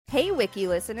Hey, Wiki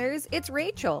listeners, it's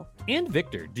Rachel. And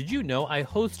Victor, did you know I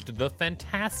host the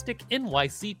fantastic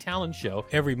NYC Talent Show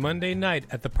every Monday night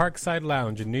at the Parkside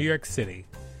Lounge in New York City?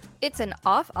 It's an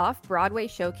off-Broadway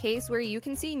showcase where you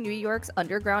can see New York's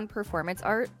underground performance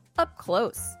art up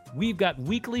close. We've got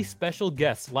weekly special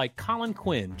guests like Colin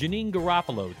Quinn, Janine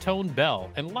Garofalo, Tone Bell,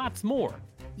 and lots more.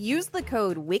 Use the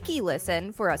code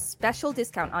WIKILISTEN for a special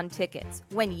discount on tickets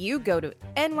when you go to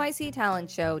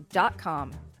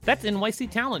nyctalentshow.com. That's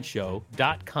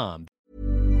nyctalentshow.com.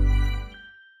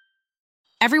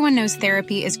 Everyone knows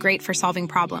therapy is great for solving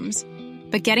problems,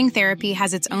 but getting therapy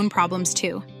has its own problems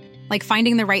too, like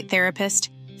finding the right therapist,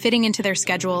 fitting into their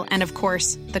schedule, and of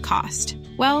course, the cost.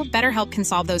 Well, BetterHelp can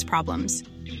solve those problems.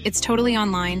 It's totally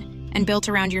online and built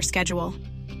around your schedule.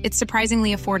 It's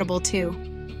surprisingly affordable too.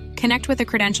 Connect with a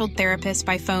credentialed therapist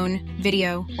by phone,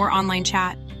 video, or online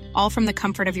chat, all from the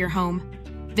comfort of your home.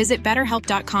 Visit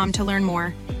BetterHelp.com to learn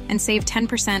more and save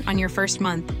 10% on your first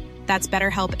month. That's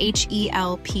BetterHelp,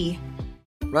 H-E-L-P.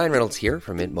 Ryan Reynolds here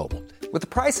from Mint Mobile. With the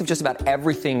price of just about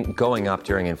everything going up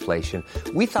during inflation,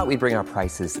 we thought we'd bring our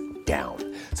prices down.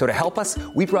 So to help us,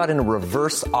 we brought in a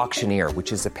reverse auctioneer,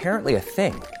 which is apparently a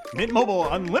thing. Mint Mobile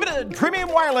Unlimited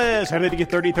Premium Wireless. How to get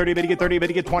 30, 30, bit to get 30, bit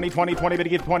to get 20, 20, 20, bit to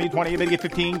get 20, 20, bit to get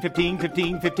 15, 15,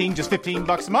 15, 15, just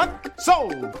 $15 a month?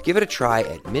 Sold! Give it a try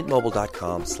at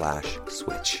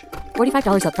mintmobile.com/switch.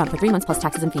 $45 up front for 3 months plus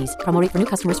taxes and fees. Promo rate for new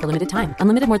customers for limited time.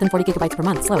 Unlimited more than 40 gigabytes per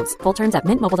month. Slows full terms at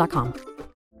mintmobile.com.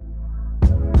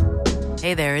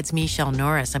 Hey there, it's Michelle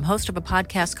Norris. I'm host of a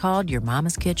podcast called Your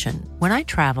Mama's Kitchen. When I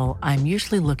travel, I'm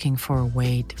usually looking for a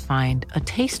way to find a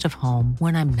taste of home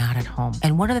when I'm not at home.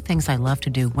 And one of the things I love to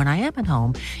do when I am at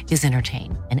home is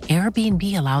entertain. And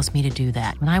Airbnb allows me to do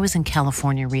that. When I was in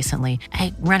California recently,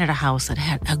 I rented a house that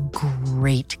had a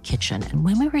great kitchen. And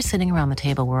when we were sitting around the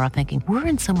table, we were all thinking, we're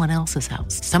in someone else's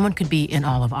house. Someone could be in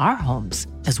all of our homes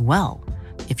as well.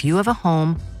 If you have a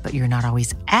home, but you're not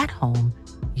always at home,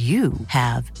 you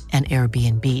have an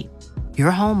Airbnb.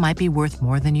 Your home might be worth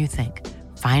more than you think.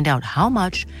 Find out how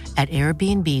much at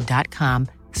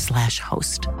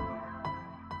airbnb.com/host.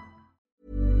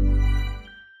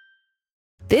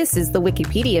 This is the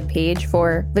Wikipedia page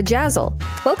for Vajazzle.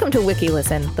 Welcome to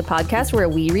WikiListen, the podcast where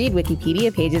we read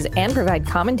Wikipedia pages and provide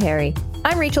commentary.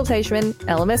 I'm Rachel Teichman,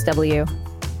 LMSW.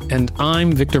 And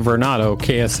I'm Victor Vernado,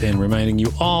 KSN, reminding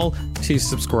you all to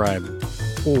subscribe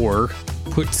or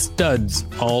put studs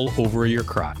all over your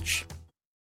crotch.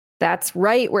 That's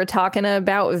right. We're talking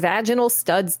about vaginal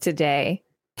studs today.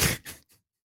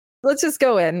 Let's just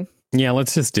go in. Yeah,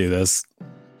 let's just do this.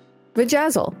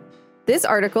 Vajazzle. This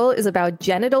article is about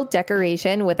genital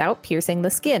decoration without piercing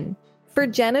the skin. For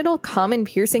genital common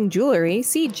piercing jewelry,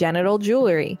 see genital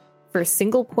jewelry. For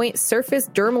single point surface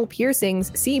dermal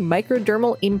piercings, see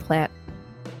microdermal implant.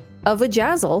 A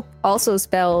vajazzle, also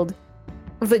spelled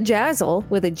Vajazzle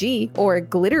with a G, or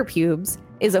glitter pubes,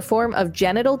 is a form of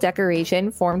genital decoration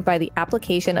formed by the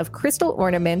application of crystal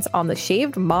ornaments on the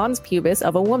shaved mons pubis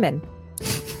of a woman.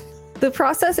 The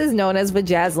process is known as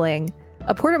vajazzling,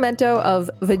 a portmanteau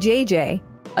of vajayjay,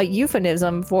 a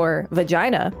euphemism for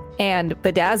vagina, and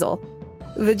bedazzle.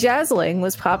 Vajazzling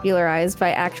was popularized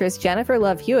by actress Jennifer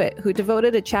Love Hewitt, who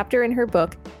devoted a chapter in her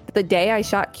book, The Day I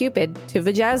Shot Cupid, to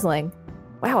vajazzling.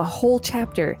 Wow, a whole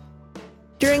chapter.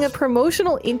 During a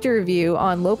promotional interview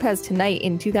on Lopez Tonight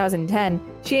in 2010,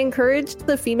 she encouraged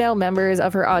the female members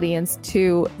of her audience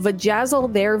to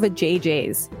vajazzle their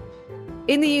vajayjays.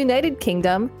 In the United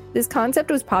Kingdom, this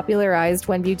concept was popularized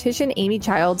when beautician Amy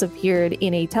Childs appeared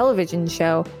in a television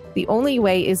show, The Only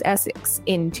Way is Essex,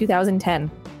 in 2010.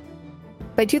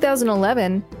 By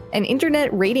 2011, an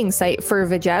internet rating site for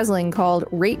vajazzling called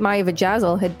Rate My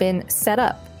Vajazzle had been set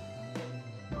up.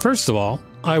 First of all,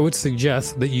 I would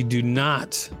suggest that you do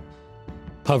not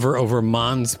hover over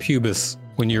mons pubis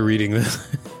when you're reading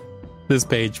this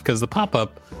page, because the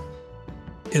pop-up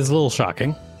is a little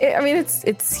shocking. I mean,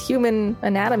 it's human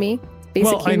anatomy.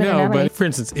 Basic well, I human know, anatomy. but for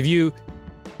instance, if you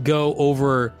go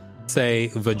over, say,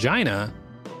 vagina,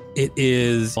 it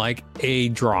is like a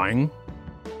drawing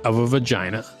of a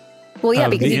vagina. Well, yeah,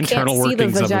 because the you can't internal see the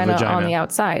workings of a vagina vagina on the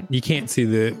outside. You can't see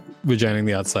the vagina on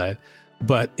the outside.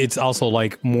 But it's also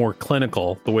like more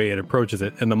clinical the way it approaches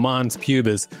it. And the mons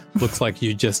pubis looks like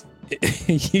you just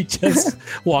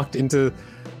walked into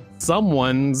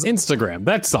someone's Instagram.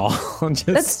 That's all.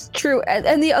 That's true.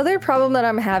 And the other problem that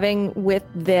I'm having with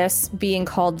this being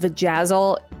called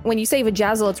vajazzle, when you say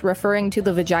vajazzle, it's referring to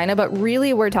the vagina, but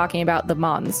really we're talking about the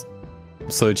mons.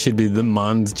 So it should be the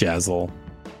mons jazzle.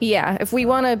 Yeah, if we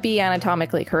want to be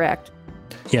anatomically correct.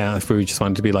 Yeah, if we just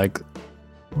want it to be like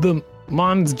the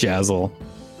mons jazzle.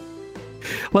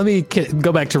 Let me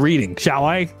go back to reading, shall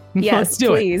I? Yes, Let's do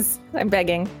please. I'm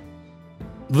begging.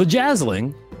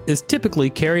 Vajazzling is typically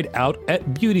carried out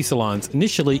at beauty salons.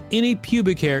 Initially, any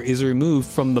pubic hair is removed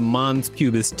from the mons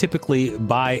pubis, typically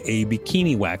by a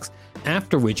bikini wax,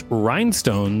 after which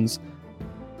rhinestones,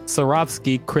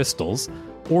 Swarovski crystals,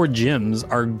 or gems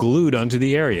are glued onto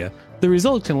the area. The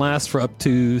result can last for up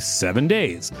to 7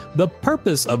 days. The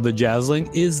purpose of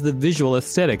vajazzling is the visual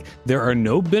aesthetic. There are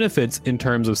no benefits in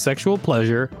terms of sexual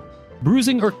pleasure.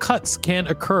 Bruising or cuts can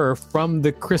occur from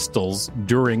the crystals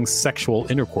during sexual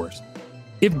intercourse.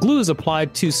 If glue is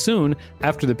applied too soon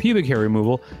after the pubic hair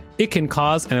removal, it can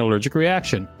cause an allergic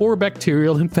reaction or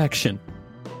bacterial infection.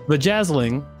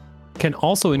 Vajazzling can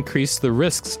also increase the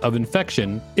risks of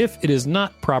infection if it is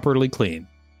not properly cleaned.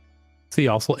 See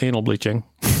also anal bleaching.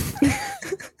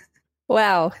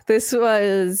 Wow, this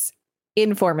was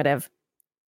informative.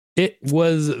 It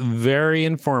was very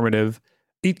informative.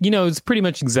 It's pretty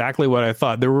much exactly what I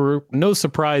thought. There were no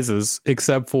surprises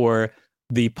except for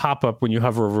the pop-up when you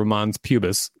hover over mons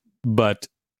pubis. But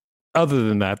other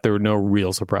than that, there were no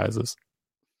real surprises.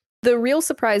 The real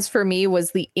surprise for me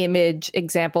was the image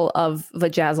example of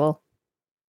Vajazzle.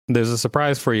 There's a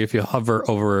surprise for you if you hover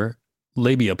over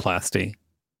labiaplasty.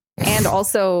 And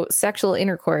also sexual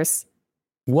intercourse.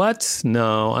 What?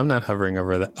 No, I'm not hovering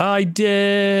over that. I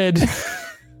did.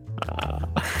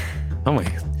 Oh my.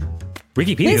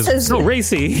 Wikipedia is so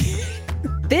racy.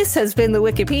 This has been the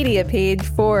Wikipedia page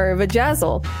for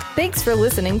Vajazzle. Thanks for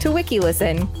listening to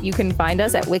WikiListen. You can find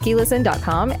us at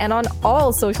wikilisten.com and on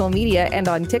all social media and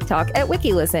on TikTok at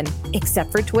WikiListen,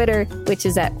 except for Twitter, which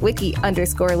is at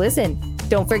wiki_listen.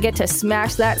 Don't forget to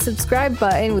smash that subscribe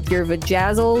button with your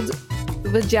Vajazzles.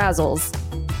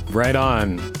 Right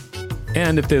on.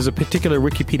 And if there's a particular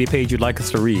Wikipedia page you'd like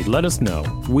us to read, let us know.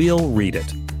 We'll read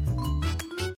it.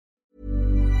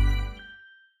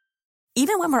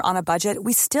 Even when we're on a budget,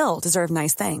 we still deserve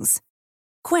nice things.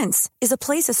 Quince is a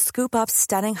place to scoop up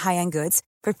stunning high-end goods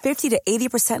for 50 to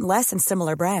 80% less than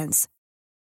similar brands.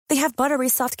 They have buttery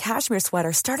soft cashmere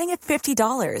sweaters starting at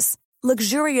 $50,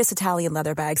 luxurious Italian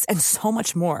leather bags, and so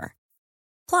much more.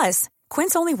 Plus,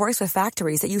 Quince only works with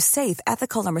factories that use safe,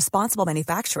 ethical, and responsible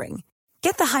manufacturing.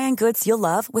 Get the high-end goods you'll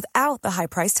love without the high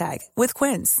price tag with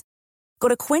Quince. Go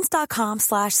to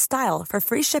quince.com/style for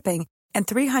free shipping and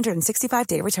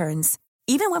 365-day returns.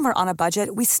 Even when we're on a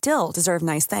budget, we still deserve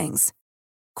nice things.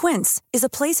 Quince is a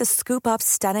place to scoop up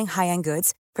stunning high-end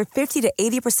goods for 50 to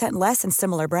 80% less than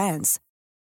similar brands.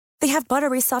 They have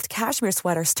buttery soft cashmere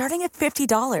sweaters starting at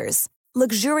 $50,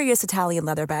 luxurious Italian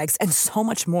leather bags, and so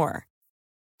much more.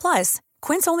 Plus,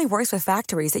 Quince only works with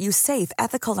factories that use safe,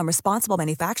 ethical, and responsible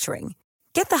manufacturing.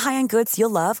 Get the high-end goods you'll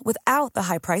love without the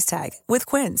high price tag with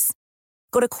Quince.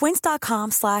 Go to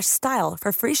quince.com/style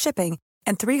for free shipping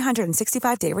and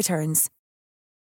 365-day returns.